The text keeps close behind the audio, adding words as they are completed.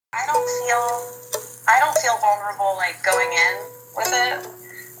I don't feel vulnerable like going in with it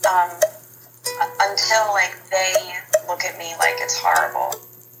until like they look at me like it's horrible.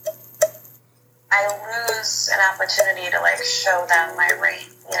 I lose an opportunity to like show them my rate,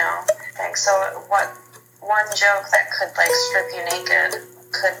 So what one joke that could like strip you naked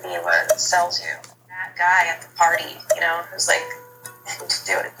could be what sells you. That guy at the party, who's like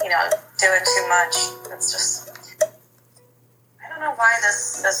doing too much. It's just, I don't know why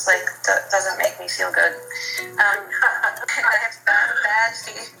this like doesn't make me feel good. I have bad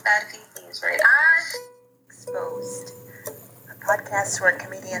feelings right now. Exposed, a podcast where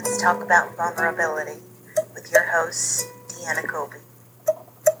comedians talk about vulnerability with your host, Deanna Colby.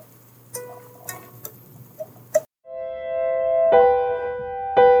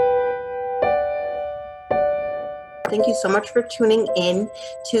 Thank you so much for tuning in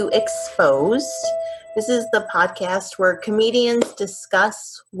to Exposed. This is the podcast where comedians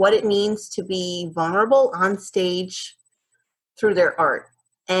discuss what it means to be vulnerable on stage through their art.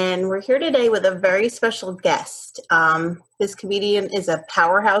 And we're here today with a very special guest. This comedian is a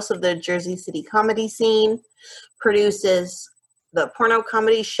powerhouse of the Jersey City comedy scene, produces the porno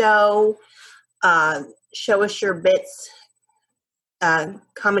comedy show, Show Us Your Bits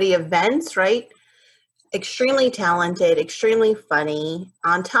comedy events, right? Extremely talented, extremely funny.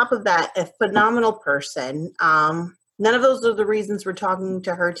 On top of that, a phenomenal person. None of those are the reasons we're talking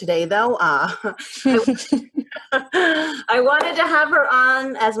to her today, though. I wanted to have her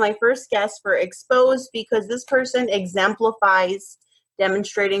on as my first guest for Exposed because this person exemplifies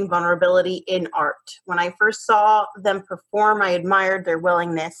demonstrating vulnerability in art. When I first saw them perform, I admired their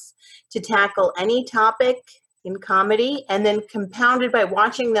willingness to tackle any topic in comedy, and then compounded by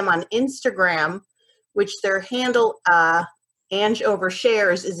watching them on Instagram, which their handle, Ange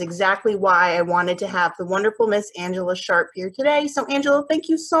Overshares, is exactly why I wanted to have the wonderful Miss Angela Sharp here today. So, Angela, thank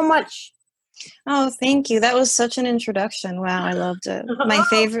you so much. Oh, thank you. That was such an introduction. Wow, I loved it. My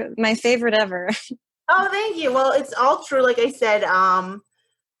favorite ever. Oh, thank you. Well, it's all true, like I said.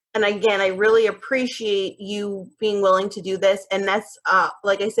 And again, I really appreciate you being willing to do this. And that's,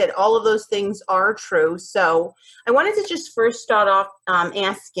 like I said, all of those things are true. So I wanted to just first start off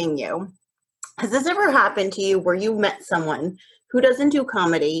asking you, has this ever happened to you where you met someone who doesn't do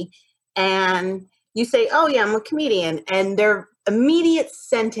comedy and you say, oh, yeah, I'm a comedian, and their immediate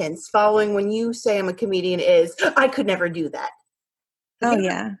sentence following when you say I'm a comedian is, I could never do that? Oh,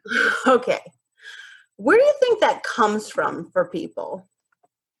 yeah. Okay. Where do you think that comes from for people?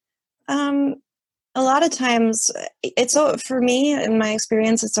 A lot of times for me, in my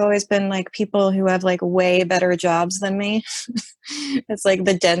experience, it's always been like people who have like way better jobs than me. It's like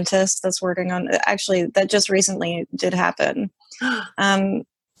the dentist that's working on, actually, that just recently did happen. And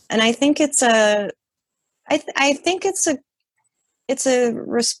I think it's a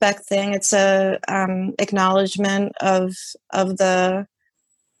respect thing. It's a acknowledgement of the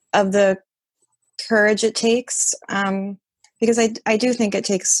courage it takes. Because I do think it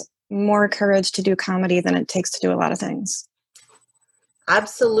takes more courage to do comedy than it takes to do a lot of things.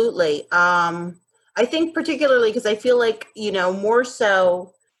 Absolutely. I think particularly because I feel like, more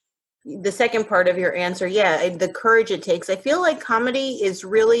so the second part of your answer, the courage it takes. I feel like comedy is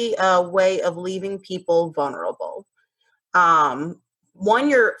really a way of leaving people vulnerable. One,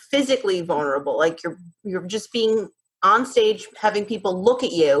 you're physically vulnerable, like you're just being on stage, having people look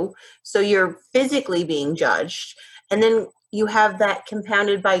at you, so you're physically being judged. And then you have that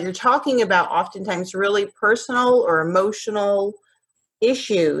compounded by you're talking about oftentimes really personal or emotional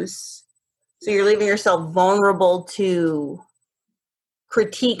issues. So you're leaving yourself vulnerable to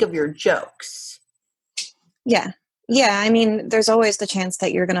critique of your jokes. Yeah. Yeah. I mean, there's always the chance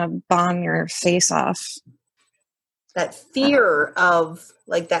that you're going to bomb your face off. That fear of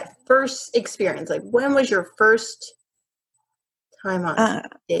like that first experience, like when was your first time on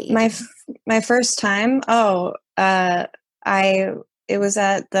stage? My first time? It was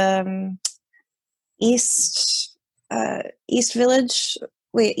at the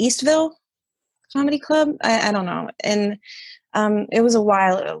Eastville Comedy Club. I don't know. And it was a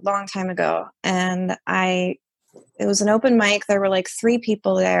long time ago. And it was an open mic. There were like 3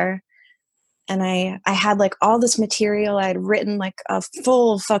 people there. And I had like all this material. I had written like a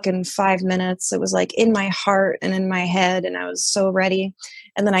full fucking 5 minutes. It was like in my heart and in my head. And I was so ready.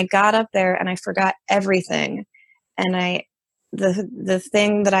 And then I got up there and I forgot everything. And the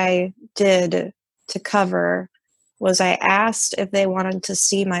thing that I did to cover was I asked if they wanted to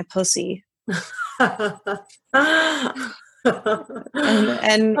see my pussy.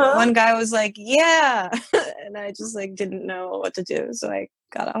 and one guy was like, yeah. And I just like didn't know what to do. So I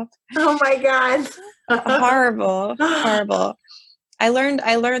got off. Oh my God. Horrible. I learned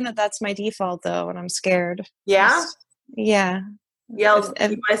that that's my default though, when I'm scared. Yeah? Yeah. You want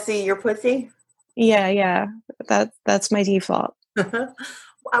to see your pussy? Yeah. That's my default.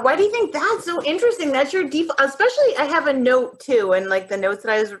 Why do you think that's so interesting? That's your default. Especially, I have a note too, and like the notes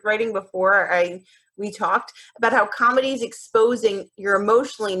that I was writing before we talked about how comedy is exposing you're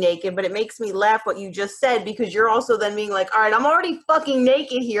emotionally naked, but it makes me laugh what you just said, because you're also then being like, all right, I'm already fucking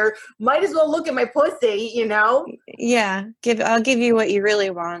naked here. Might as well look at my pussy, you know? Yeah. I'll give you what you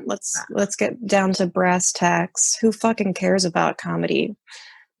really want. Let's get down to brass tacks. Who fucking cares about comedy?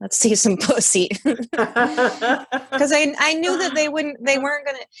 Let's see some pussy. Because I knew that they weren't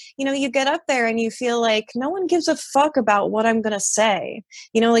gonna, you get up there and you feel like no one gives a fuck about what I'm gonna say,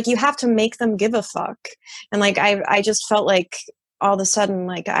 like you have to make them give a fuck. And like I just felt like all of a sudden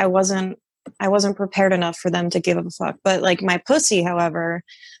like I wasn't prepared enough for them to give a fuck. But like my pussy, however,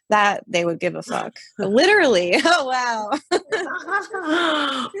 that they would give a fuck. Literally. Oh wow.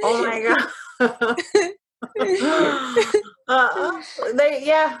 Oh my god.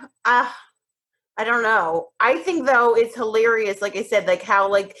 I don't know. I think though it's hilarious, like I said, like how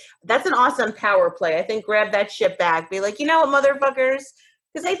like that's an awesome power play. I think grab that shit back. Be like, you know what, motherfuckers?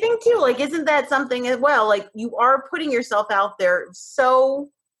 Because I think too, like, isn't that something as well? Like you are putting yourself out there so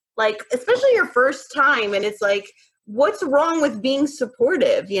like, especially your first time, and it's like, what's wrong with being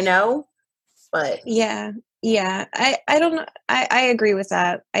supportive, But yeah. I don't know. I agree with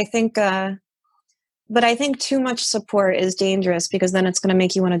that. I think but I think too much support is dangerous, because then it's going to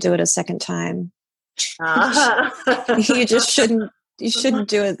make you want to do it a second time. You just shouldn't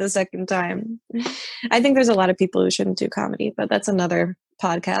do it the second time. I think there's a lot of people who shouldn't do comedy, but that's another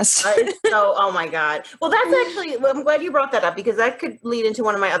podcast. Oh my God. Well, that's actually, I'm glad you brought that up, because that could lead into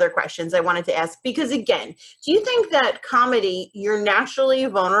one of my other questions I wanted to ask. Because again, do you think that comedy, you're naturally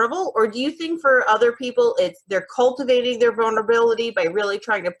vulnerable, or do you think for other people, they're cultivating their vulnerability by really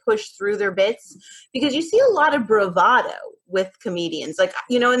trying to push through their bits? Because you see a lot of bravado with comedians, like,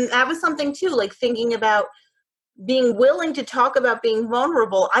 and that was something too, like thinking about being willing to talk about being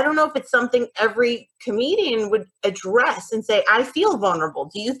vulnerable. I don't know if it's something every comedian would address and say, I feel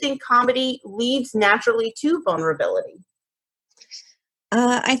vulnerable. Do you think comedy leads naturally to vulnerability?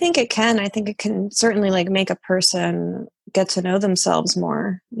 I think it can. I think it can certainly like make a person get to know themselves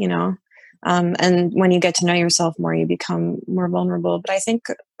more, and when you get to know yourself more, you become more vulnerable. But I think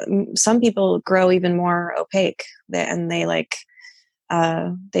some people grow even more opaque, and they like,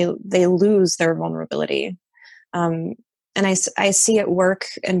 they lose their vulnerability. And I see it work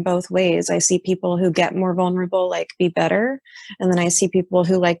in both ways. I see people who get more vulnerable, like be better. And then I see people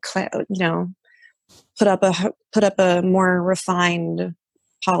who like, put up a more refined,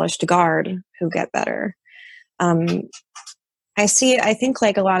 polished guard, who get better. I think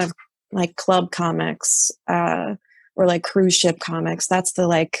like a lot of like club comics, or like cruise ship comics, that's the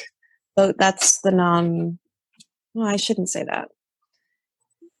well, I shouldn't say that.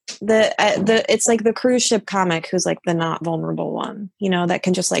 It's like the cruise ship comic who's like the not vulnerable one, that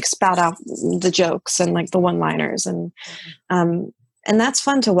can just like spout out the jokes and like the one-liners, and that's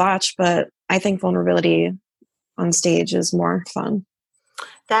fun to watch. But I think vulnerability on stage is more fun.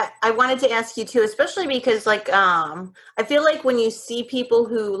 That I wanted to ask you too, especially because like I feel like when you see people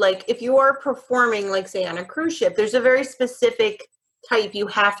who, like, if you are performing, like say on a cruise ship, there's a very specific type you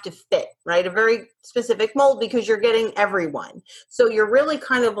have to fit, right? A very specific mold, because you're getting everyone. So you're really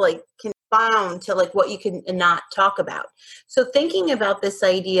kind of like confined to like what you can not talk about. So thinking about this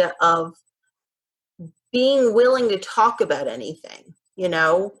idea of being willing to talk about anything,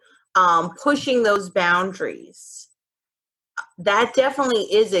 pushing those boundaries, that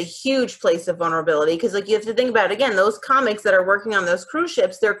definitely is a huge place of vulnerability, because like you have to think about, again, those comics that are working on those cruise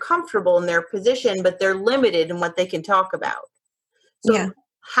ships, they're comfortable in their position, but they're limited in what they can talk about. So yeah.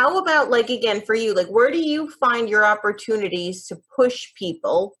 How about, like, again, for you, like, where do you find your opportunities to push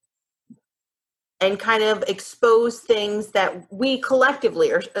people and kind of expose things that we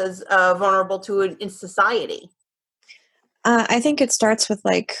collectively are as vulnerable to in society? I think it starts with,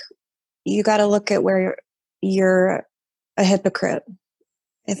 like, you got to look at where you're a hypocrite.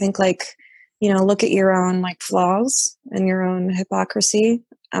 I think, like, look at your own, like, flaws and your own hypocrisy,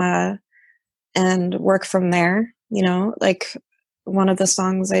 and work from there, like, one of the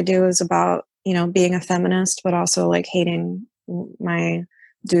songs I do is about, being a feminist, but also like hating my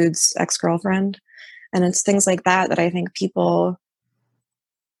dude's ex-girlfriend. And it's things like that I think people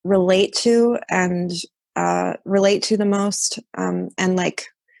relate to and relate to the most. And like,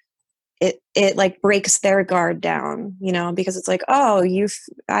 it like breaks their guard down, because it's like, oh,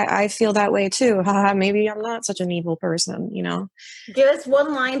 I feel that way too. Haha, maybe I'm not such an evil person, Give us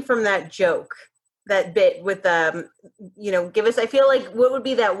one line from that joke that bit with give us, I feel like, what would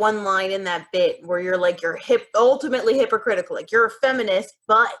be that one line in that bit where you're like, you're ultimately hypocritical, like you're a feminist,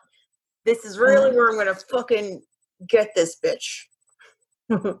 but this is really where I'm gonna fucking get this bitch.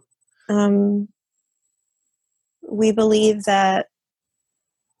 We believe that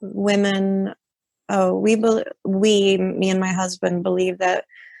women, me and my husband believe that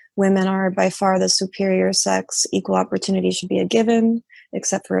women are by far the superior sex. Equal opportunity should be a given,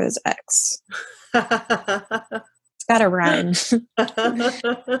 except for his ex. It's got to rhyme.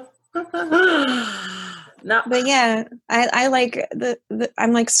 No. But yeah, I like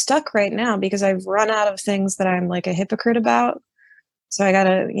I'm like stuck right now because I've run out of things that I'm like a hypocrite about. So I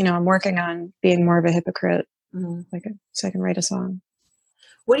gotta, I'm working on being more of a hypocrite, so I can write a song.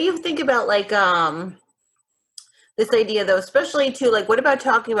 What do you think about this idea though, especially too, what about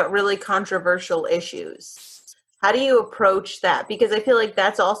talking about really controversial issues? How do you approach that? Because I feel like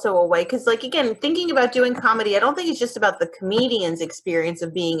that's also a way, because again, thinking about doing comedy, I don't think it's just about the comedian's experience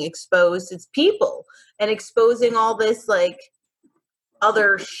of being exposed. It's people and exposing all this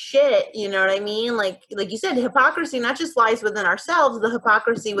other shit, you know what I mean? Like you said, hypocrisy not just lies within ourselves, the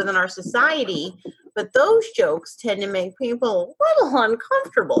hypocrisy within our society, but those jokes tend to make people a little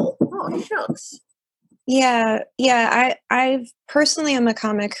uncomfortable. Oh, shucks. Yeah. I personally am a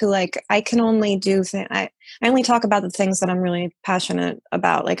comic who I can only do I only talk about the things that I'm really passionate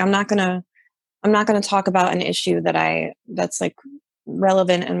about. I'm not gonna talk about an issue that's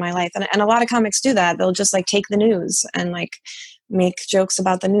relevant in my life. And a lot of comics do that. They'll just take the news and make jokes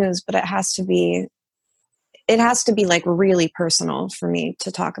about the news, but it has to be really personal for me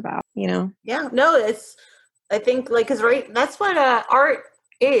to talk about, Yeah, no, I think because that's what art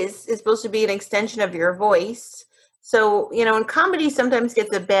is supposed to be, an extension of your voice. So, and comedy sometimes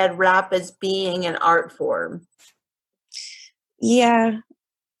gets a bad rap as being an art form. Yeah.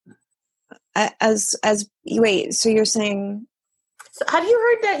 Wait, so you're saying, so have you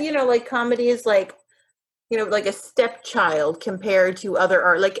heard that, comedy is like a stepchild compared to other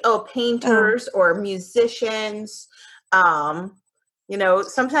art, painters or musicians.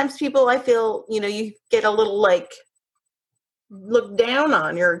 Sometimes people, I feel, you get a little look down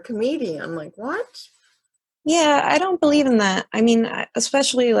on, you're a comedian. What? Yeah, I don't believe in that. I mean,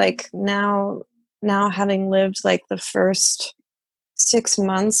 especially now having lived the first 6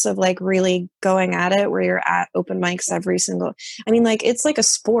 months of really going at it, where you're at open mics every single, it's like a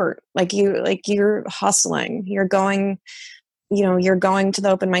sport. You're hustling, you're going to the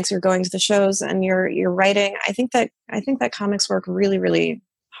open mics, you're going to the shows, and you're writing. I think that comics work really, really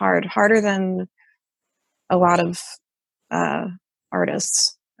harder than a lot of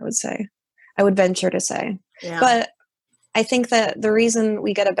artists, I would venture to say. Yeah. But I think that the reason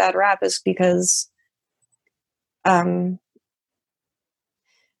we get a bad rap is because we're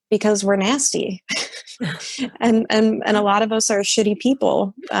nasty. and a lot of us are shitty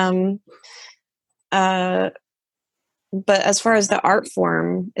people. But as far as the art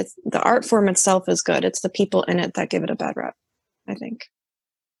form itself is good. It's the people in it that give it a bad rap, I think.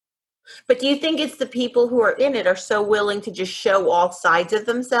 But do you think it's the people who are in it are so willing to just show all sides of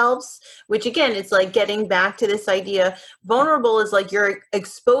themselves? Which again, it's getting back to this idea. Vulnerable is you're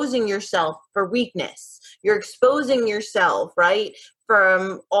exposing yourself for weakness. You're exposing yourself, right,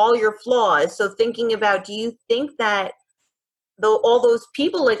 from all your flaws. So thinking about, do you think that all those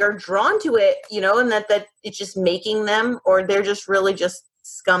people are drawn to it, and that it's just making them, or they're just really just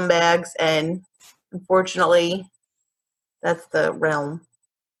scumbags, and unfortunately that's the realm?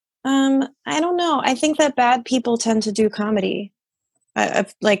 I don't know. I think that bad people tend to do comedy.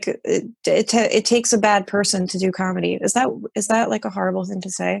 It takes a bad person to do comedy. Is that a horrible thing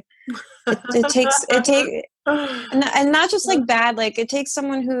to say? And not just bad. It takes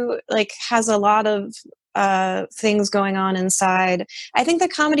someone who has a lot of things going on inside. I think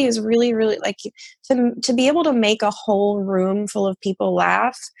that comedy is really, really to be able to make a whole room full of people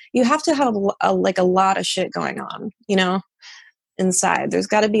laugh. You have to have a lot of shit going on, inside. There's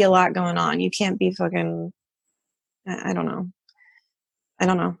got to be a lot going on. You can't be fucking, I don't know.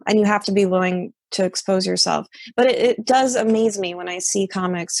 And you have to be willing to expose yourself. But it does amaze me when I see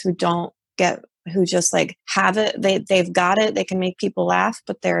comics who just have it. They've got it. They can make people laugh,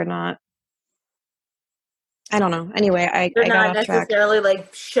 but they're not. I don't know. Anyway, they're I not got off track. necessarily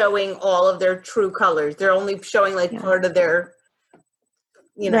showing all of their true colors. They're only showing part of their,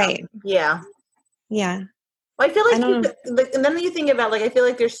 right. Yeah. Yeah. Well, I feel and then you think about I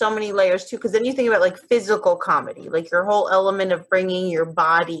feel there's so many layers too, because then you think about physical comedy, your whole element of bringing your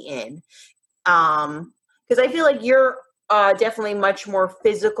body in. Because I feel you're definitely much more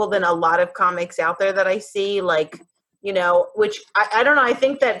physical than a lot of comics out there that I see. you know, which I don't know. I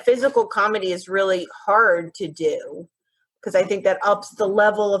think that physical comedy is really hard to do because I think that ups the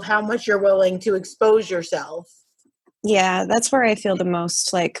level of how much you're willing to expose yourself. Yeah, that's where I feel the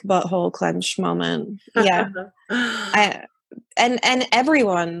most like butthole clench moment. Yeah. And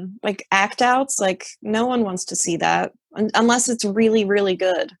everyone, like act outs, like no one wants to see that unless it's really, really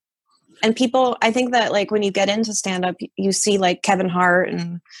good. And people, I think that like when you get into stand up, you see like Kevin Hart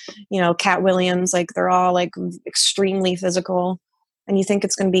and, you know, Cat Williams, like they're all like extremely physical and you think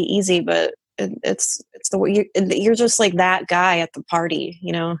it's going to be easy, but it's the way you're just like that guy at the party,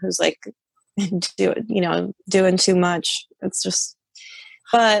 you know, who's like, doing too much. It's just,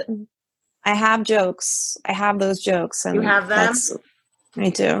 but I have jokes. I have those jokes. And you have them? I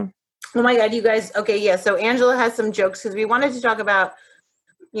do. Oh my God, you guys. Okay. Yeah. So Angela has some jokes because we wanted to talk about,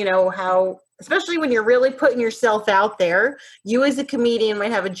 you know, how, especially when you're really putting yourself out there, you as a comedian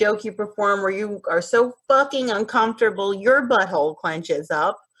might have a joke you perform where you are so fucking uncomfortable, your butthole clenches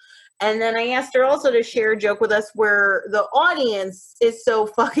up. And then I asked her also to share a joke with us where the audience is so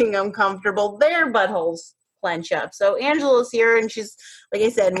fucking uncomfortable, their buttholes clench up. So Angela's here and she's, like I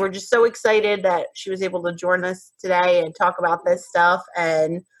said, we're just so excited that she was able to join us today and talk about this stuff.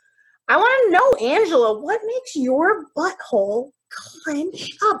 And I want to know, Angela, what makes your butthole clench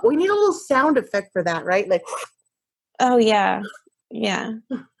up? We need a little sound effect for that, right? Like, oh yeah. Yeah.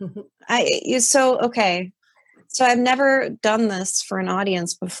 Okay. So I've never done this for an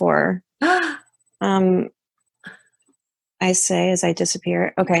audience before. I say as I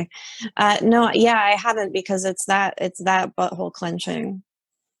disappear. Okay. No, yeah, I haven't because it's that butthole clenching.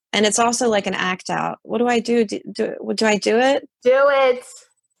 And it's also like an act out. What do I do? Do I do it? Do it.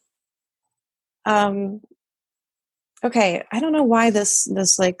 Okay. I don't know why this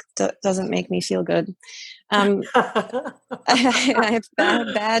like doesn't make me feel good. I have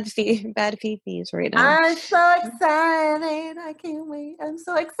bad fee-fees right now. I'm so excited. I can't wait. I'm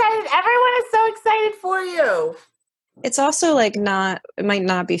so excited. Everyone is so excited for you. It's also like it might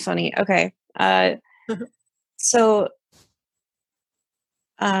not be funny. Okay. So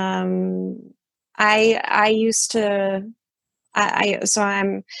I used to so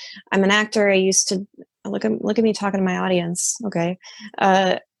I'm an actor. I used to look at me talking to my audience. Okay.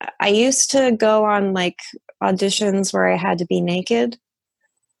 I used to go on like auditions where I had to be naked.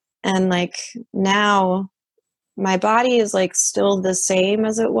 And like now my body is like still the same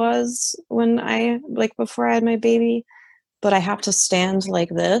as it was when before I had my baby, but I have to stand like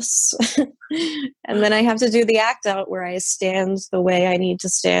this. And then I have to do the act out where I stand the way I need to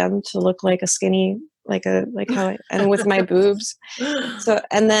stand to look like a skinny, and with my boobs. So,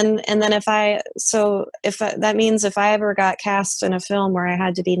 and then if that means if I ever got cast in a film where I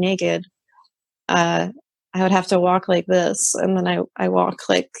had to be naked, I would have to walk like this. And then I walk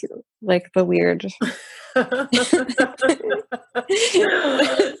like the weird. You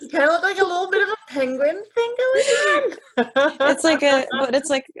kind of look like a little bit of a penguin thing going on.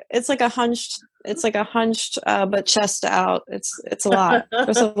 It's like a hunched, but chest out. It's a lot.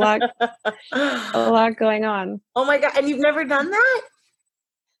 There's a lot going on. Oh my God. And you've never done that?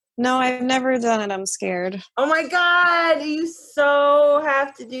 No, I've never done it. I'm scared. Oh my God. You so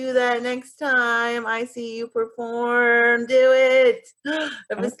have to do that next time I see you perform. Do it.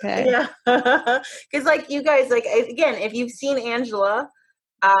 Okay. Yeah. Because like you guys, like, again, if you've seen Angela,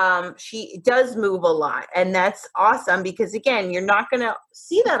 she does move a lot, and that's awesome because again, you're not going to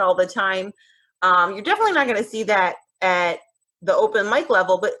see that all the time. You're definitely not going to see that at the open mic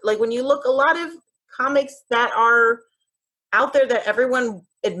level, but like when you look, a lot of comics that are out there that everyone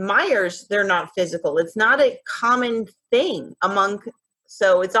admires, they're not physical. It's not a common thing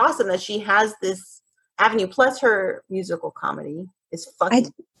so it's awesome that she has this avenue. Plus her musical comedy is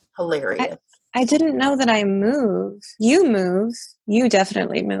fucking hilarious. I didn't know that I move. You move. You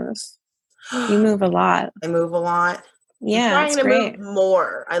definitely move. You move a lot. I move a lot. Yeah, I'm trying to move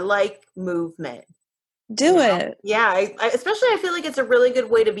more. I like movement. Do it. Yeah, I especially I feel like it's a really good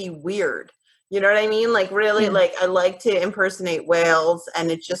way to be weird. You know what I mean? Like really, like I like to impersonate whales,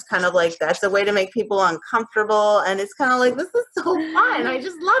 and it's just kind of like that's a way to make people uncomfortable, and it's kind of like this is so fun. I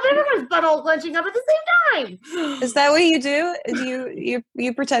just love everyone's butthole clenching up at the same time. Is that what you do? Do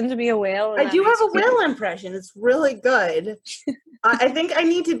you pretend to be a whale? I do have a whale impression. It's really good. I think I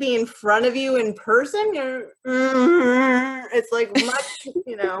need to be in front of you in person. It's like much,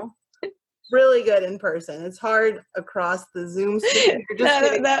 really good in person. It's hard across the Zoom screen.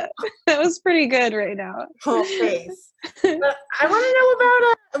 That was pretty good right now. Whole face. But I want to know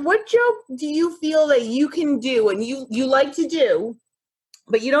about what joke do you feel that you can do and you like to do,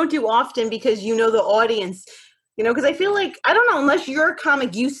 but you don't do often because the audience, You know, because I feel like, I don't know, unless you're a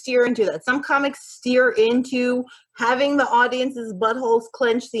comic, you steer into that. Some comics steer into having the audience's buttholes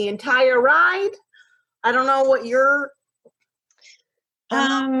clenched the entire ride. I don't know what you're.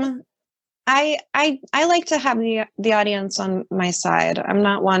 I like to have the audience on my side. I'm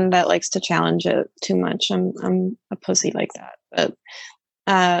not one that likes to challenge it too much. I'm a pussy like that.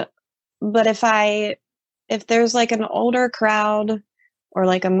 But if there's like an older crowd or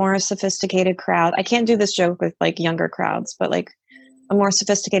like a more sophisticated crowd, I can't do this joke with like younger crowds, but like a more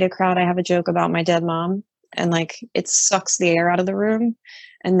sophisticated crowd, I have a joke about my dead mom, and like it sucks the air out of the room.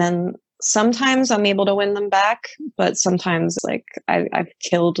 And then sometimes I'm able to win them back, but sometimes like I've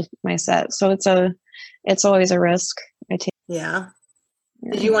killed my set. So it's always a risk I take. Yeah.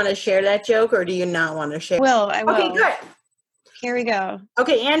 Did you want to share that joke, or do you not want to share? I will. Okay, good. Here we go.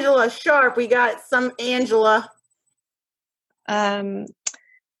 Okay, Angela Sharp. We got some Angela.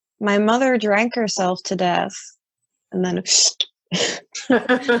 My mother drank herself to death, and then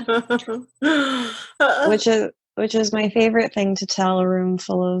which is my favorite thing to tell a room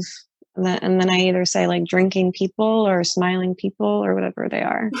full of, and then I either say like drinking people or smiling people or whatever they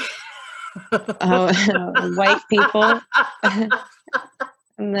are, white people,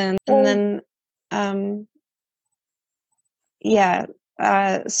 and then yeah.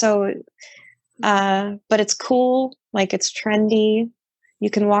 But it's cool, like it's trendy. You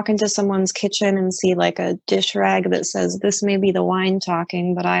can walk into someone's kitchen and see like a dish rag that says, "This may be the wine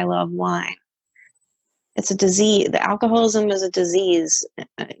talking, but I love wine." It's a disease. The alcoholism is a disease,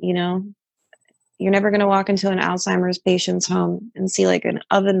 you know? You're never going to walk into an Alzheimer's patient's home and see like an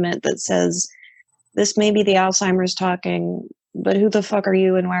oven mitt that says, "This may be the Alzheimer's talking, but who the fuck are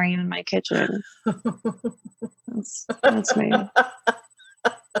you and why are you in my kitchen?" That's my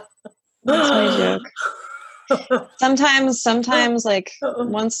joke. Sometimes like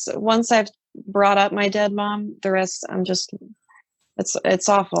once I've brought up my dead mom, the rest I'm just, it's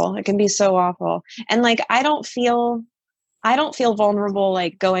awful. It can be so awful. And like I don't feel vulnerable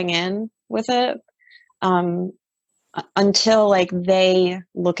like going in with it until like they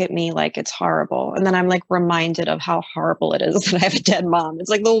look at me like it's horrible, and then I'm like reminded of how horrible it is that I have a dead mom. It's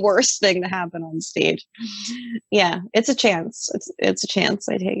like the worst thing to happen on stage. Yeah, it's a chance. It's a chance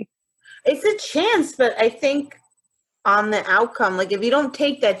I take. It's a chance, but I think on the outcome, like if you don't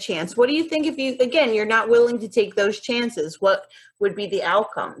take that chance, what do you think if you, again, you're not willing to take those chances, what would be the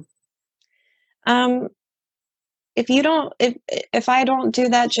outcome? If I don't do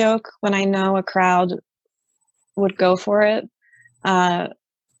that joke when I know a crowd would go for it, I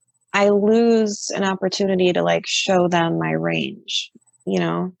lose an opportunity to like show them my range, you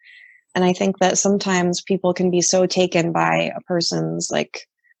know? And I think that sometimes people can be so taken by a person's like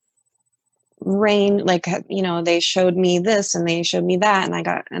like, you know, they showed me this and they showed me that,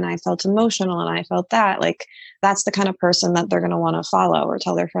 and I felt emotional and I felt that, like that's the kind of person that they're going to want to follow or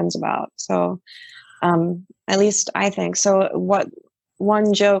tell their friends about. So at least I think so. What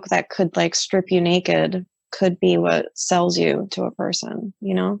one joke that could like strip you naked could be what sells you to a person,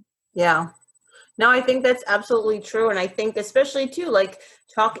 you know? Yeah. No, I think that's absolutely true. And I think especially too, like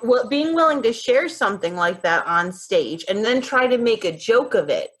being willing to share something like that on stage and then try to make a joke of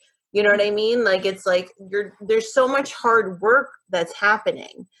it. You know what I mean? Like, it's like there's so much hard work that's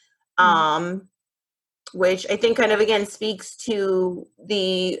happening, which I think kind of, again, speaks to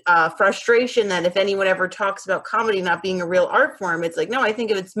the frustration that if anyone ever talks about comedy not being a real art form, it's like, no, I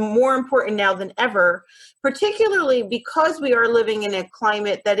think it's more important now than ever, particularly because we are living in a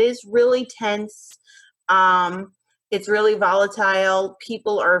climate that is really tense. It's really volatile.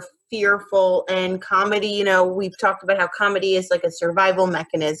 People are fearful, and comedy, you know, we've talked about how comedy is like a survival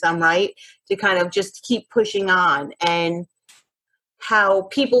mechanism, right? To kind of just keep pushing on, and how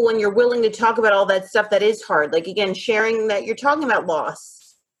people, when you're willing to talk about all that stuff that is hard, like again, sharing that you're talking about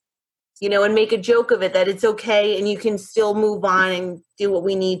loss, you know, and make a joke of it, that it's okay and you can still move on and do what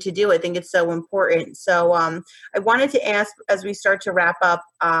we need to do. I think it's so important. So I wanted to ask as we start to wrap up,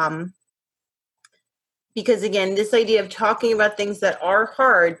 because again, this idea of talking about things that are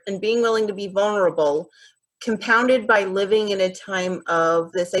hard and being willing to be vulnerable, compounded by living in a time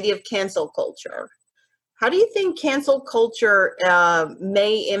of this idea of cancel culture. How do you think cancel culture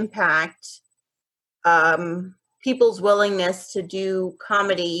may impact people's willingness to do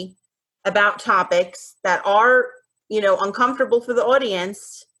comedy about topics that are, you know, uncomfortable for the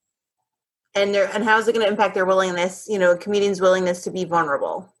audience, and how's it going to impact their willingness, you know, a comedian's willingness to be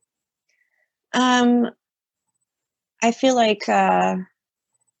vulnerable? I feel like if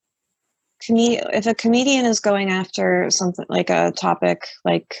a comedian is going after something like a topic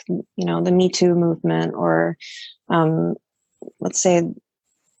like, you know, the Me Too movement, or let's say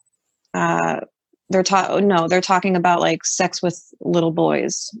they're talking about like sex with little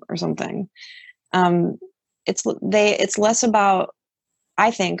boys or something. It's less about, I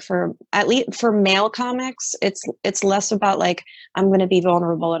think, for at least for male comics, it's less about like I'm going to be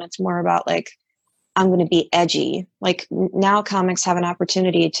vulnerable, and it's more about like I'm going to be edgy. Like now comics have an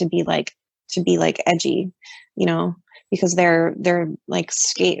opportunity to be like edgy, you know, because they're like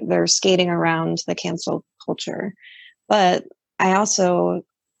they're skating around the cancel culture. But I also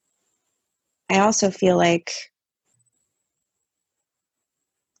feel like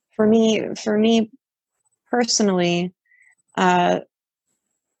for me personally, I'm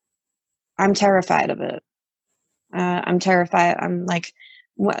terrified of it. I'm terrified. I'm like,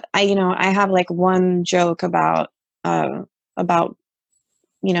 I have like one joke about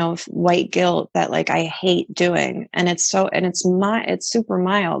white guilt that like I hate doing, and it's super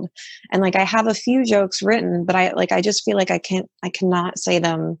mild, and like I have a few jokes written, but I just feel like I cannot say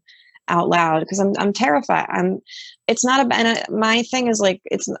them out loud because I'm terrified. It's not about, and my thing is like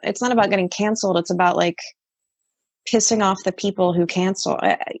it's not about getting canceled. It's about like pissing off the people who cancel.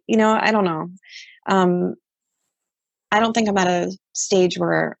 I don't know. I don't think I'm at a stage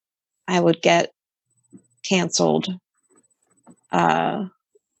where I would get canceled. But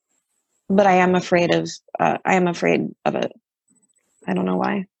I am afraid of it. I don't know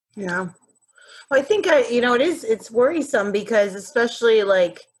why. Yeah. Well, I think it's worrisome because especially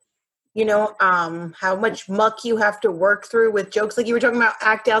like, how much muck you have to work through with jokes. Like you were talking about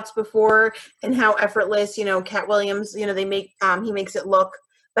act outs before and how effortless, Cat Williams, they make, he makes it look,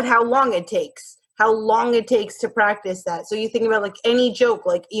 but how long it takes to practice that. So you think about like any joke,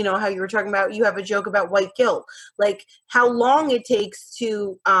 like, how you were talking about, you have a joke about white guilt, like how long it takes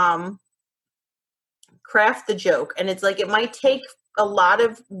to, craft the joke. And it's like, it might take a lot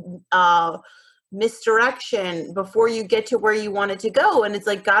of, misdirection before you get to where you want it to go. And it's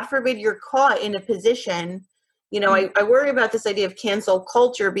like, God forbid you're caught in a position, I worry about this idea of cancel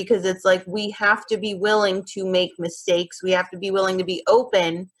culture because it's like, we have to be willing to make mistakes. We have to be willing to be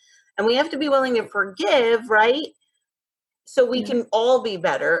open, and we have to be willing to forgive, right? So we can all be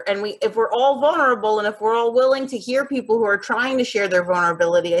better. And if we're all vulnerable, and if we're all willing to hear people who are trying to share their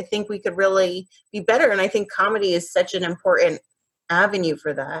vulnerability, I think we could really be better. And I think comedy is such an important avenue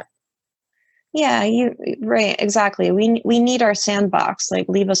for that. Yeah, right, exactly. We need our sandbox, like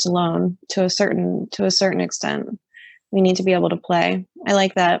leave us alone to a certain extent. We need to be able to play. I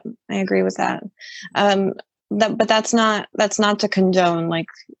like that. I agree with that. But that's not to condone like,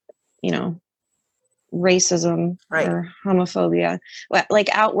 racism, right, or homophobia, like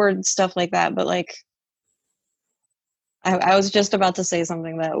outward stuff like that. But like, I was just about to say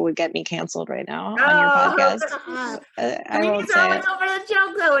something that would get me canceled right now on your podcast. I won't say it. Over the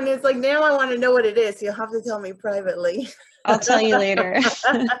joke though, and it's like, now I want to know what it is. You'll have to tell me privately. I'll tell you later.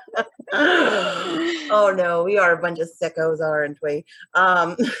 Oh no, we are a bunch of sickos, aren't we?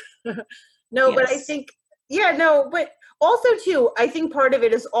 No, yes. But I think, but also too, I think part of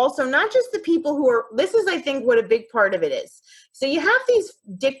it is also not just the people who are, this is, I think, what a big part of it is. So you have these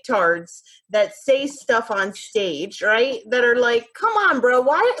dictards that say stuff on stage, right? That are like, come on, bro.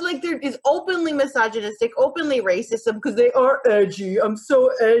 Why? Like, they're is openly misogynistic, openly racist because they are edgy. I'm so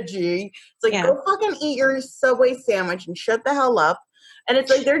edgy. It's like, go fucking eat your Subway sandwich and shut the hell up. And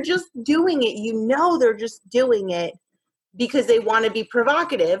it's like, they're just doing it. They're just doing it because they want to be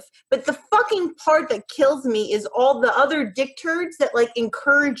provocative. But the fucking part that kills me is all the other dictators that like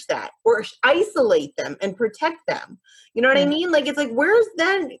encourage that or isolate them and protect them. You know what I mean? Like, it's like, where are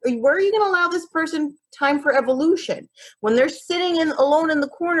you going to allow this person time for evolution? When they're sitting alone in the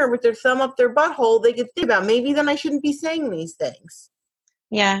corner with their thumb up their butthole, they could think about, maybe then I shouldn't be saying these things.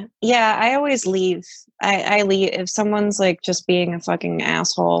 Yeah. I always leave. I leave if someone's like just being a fucking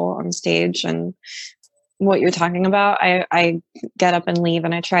asshole on stage and what you're talking about, I get up and leave,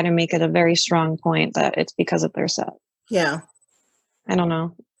 and I try to make it a very strong point that it's because of their set. Yeah. I don't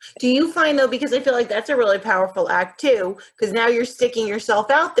know. Do you find though, because I feel like that's a really powerful act too, because now you're sticking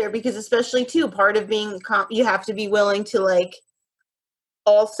yourself out there, because especially too, part of being, you have to be willing to like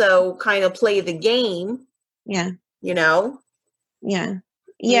also kind of play the game. Yeah. Yeah.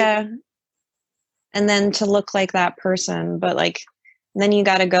 Yeah. And then to look like that person, but like, then you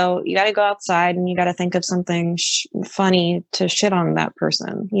got to go outside and you got to think of something funny to shit on that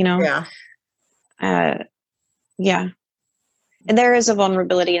person, Yeah. Yeah. And there is a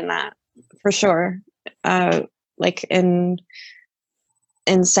vulnerability in that for sure. Like in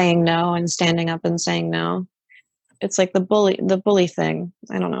saying no and standing up and saying no. It's like the bully thing.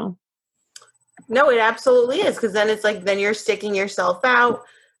 I don't know. No, it absolutely is. Cause then it's like, then you're sticking yourself out,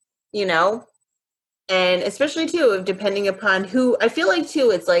 and especially too, depending upon who, I feel like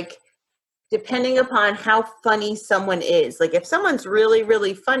too, it's like, depending upon how funny someone is. Like if someone's really,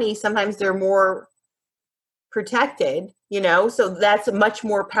 really funny, sometimes they're more protected, so that's a much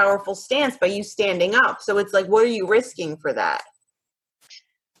more powerful stance by you standing up. So it's like, what are you risking for that?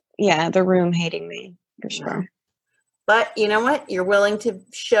 Yeah, the room hating me, for sure. But you know what? You're willing to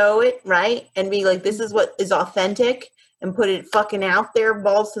show it, right? And be like, this is what is authentic, and put it fucking out there,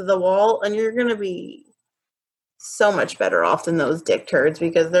 balls to the wall, and you're going to be so much better off than those dick turds,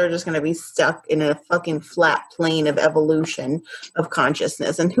 because they're just going to be stuck in a fucking flat plane of evolution of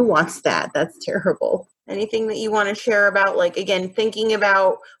consciousness. And who wants that? That's terrible. Anything that you want to share about, like, again, thinking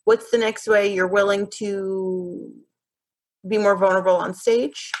about what's the next way you're willing to be more vulnerable on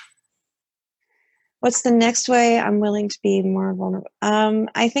stage? What's the next way I'm willing to be more vulnerable?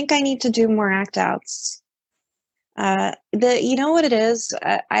 I think I need to do more act outs. You know what it is?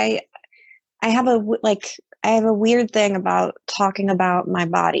 I have a weird thing about talking about my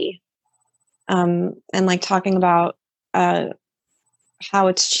body, and like talking about how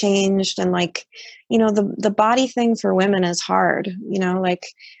it's changed, and like, the body thing for women is hard. Like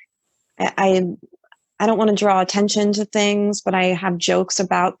I don't want to draw attention to things, but I have jokes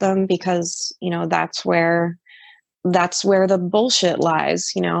about them because, that's where the bullshit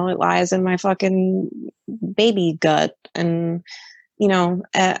lies. It lies in my fucking baby gut. And,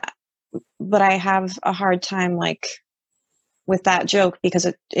 but I have a hard time, like, with that joke because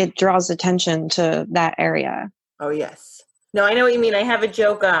it draws attention to that area. Oh, yes. No, I know what you mean. I have a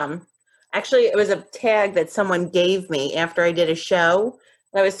joke. Actually, it was a tag that someone gave me after I did a show.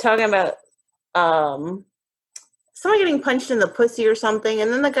 I was talking about someone getting punched in the pussy or something,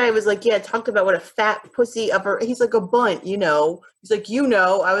 and then the guy was like, talked about what a fat pussy he's like, a bunt, he's like,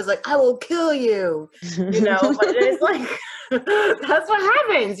 I was like, I will kill you, but it's like, that's what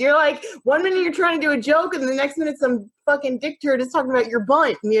happens. You're like, 1 minute you're trying to do a joke, and the next minute some fucking dick turd is talking about your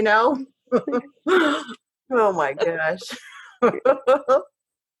bunt, Oh my gosh.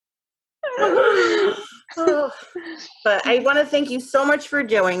 But I want to thank you so much for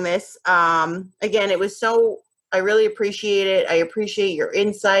doing this. Again, I really appreciate it. I appreciate your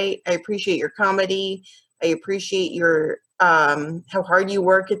insight. I appreciate your comedy. I appreciate your how hard you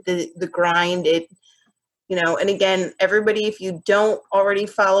work at the grind. And again, everybody, if you don't already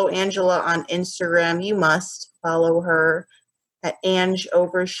follow Angela on Instagram, you must follow her at Ange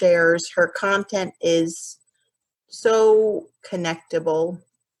Overshares. Her content is so connectable.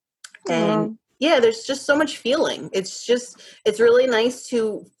 And there's just so much feeling. It's really nice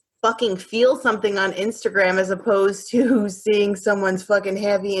to fucking feel something on Instagram as opposed to seeing someone's fucking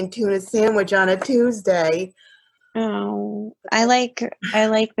heavy and tuna sandwich on a Tuesday. Oh, I like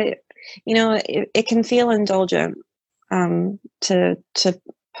that. It can feel indulgent to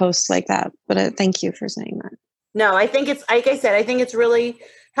post like that, but thank you for saying that. No, I think it's, like I said, I think it's really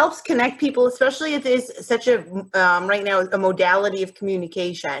helps connect people, especially if it is such a, right now, a modality of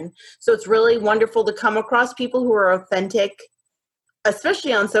communication. So it's really wonderful to come across people who are authentic,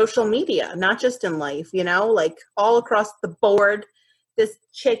 especially on social media, not just in life, like all across the board. This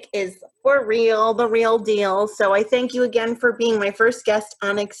chick is for real, the real deal. So I thank you again for being my first guest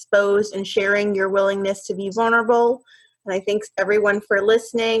on Exposed and sharing your willingness to be vulnerable. And I thank everyone for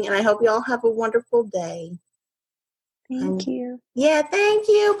listening, and I hope you all have a wonderful day. Thank you. Yeah, thank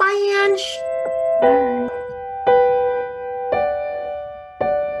you. Bye, Ange. Bye.